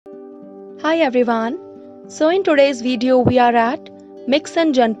Hi everyone. So in today's video we are at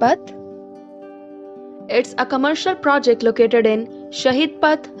Migsun Janpath. It's a commercial project located in Shaheed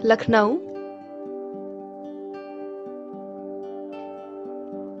Path, Lucknow.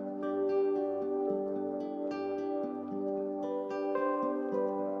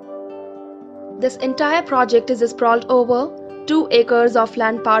 This entire project is sprawled over 2 acres of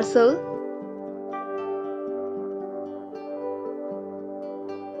land parcel.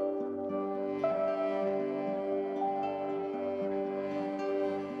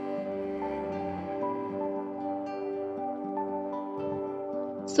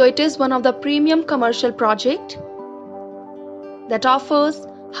 So it is one of the premium commercial project that offers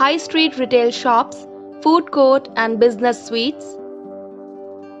high street retail shops, food court and business suites.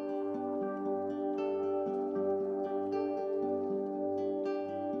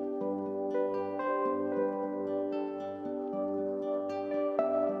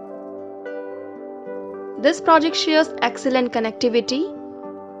 This project shares excellent connectivity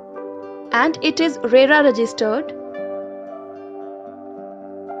and it is RERA registered.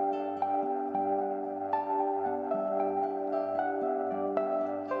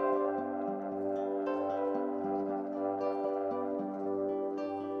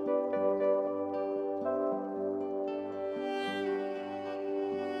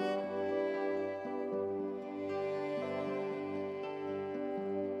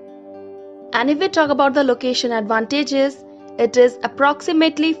 And if we talk about the location advantages, it is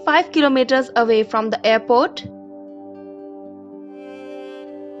approximately 5 kilometers away from the airport.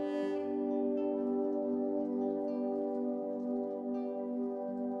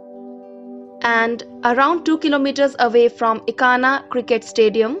 And around 2 kilometers away from Ikana Cricket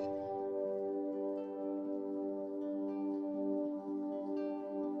Stadium.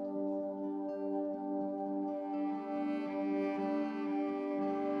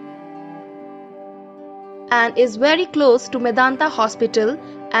 And is very close to Medanta Hospital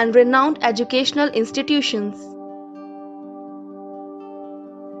and renowned educational institutions.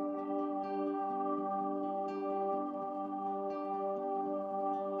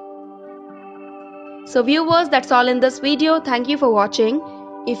 So viewers, that's all in this video. Thank you for watching.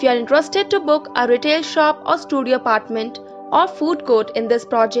 If you are interested to book a retail shop or studio apartment or food court in this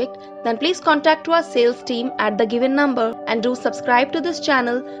project, then please contact our sales team at the given number and do subscribe to this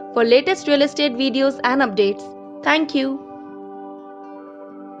channel for latest real estate videos and updates. Thank you.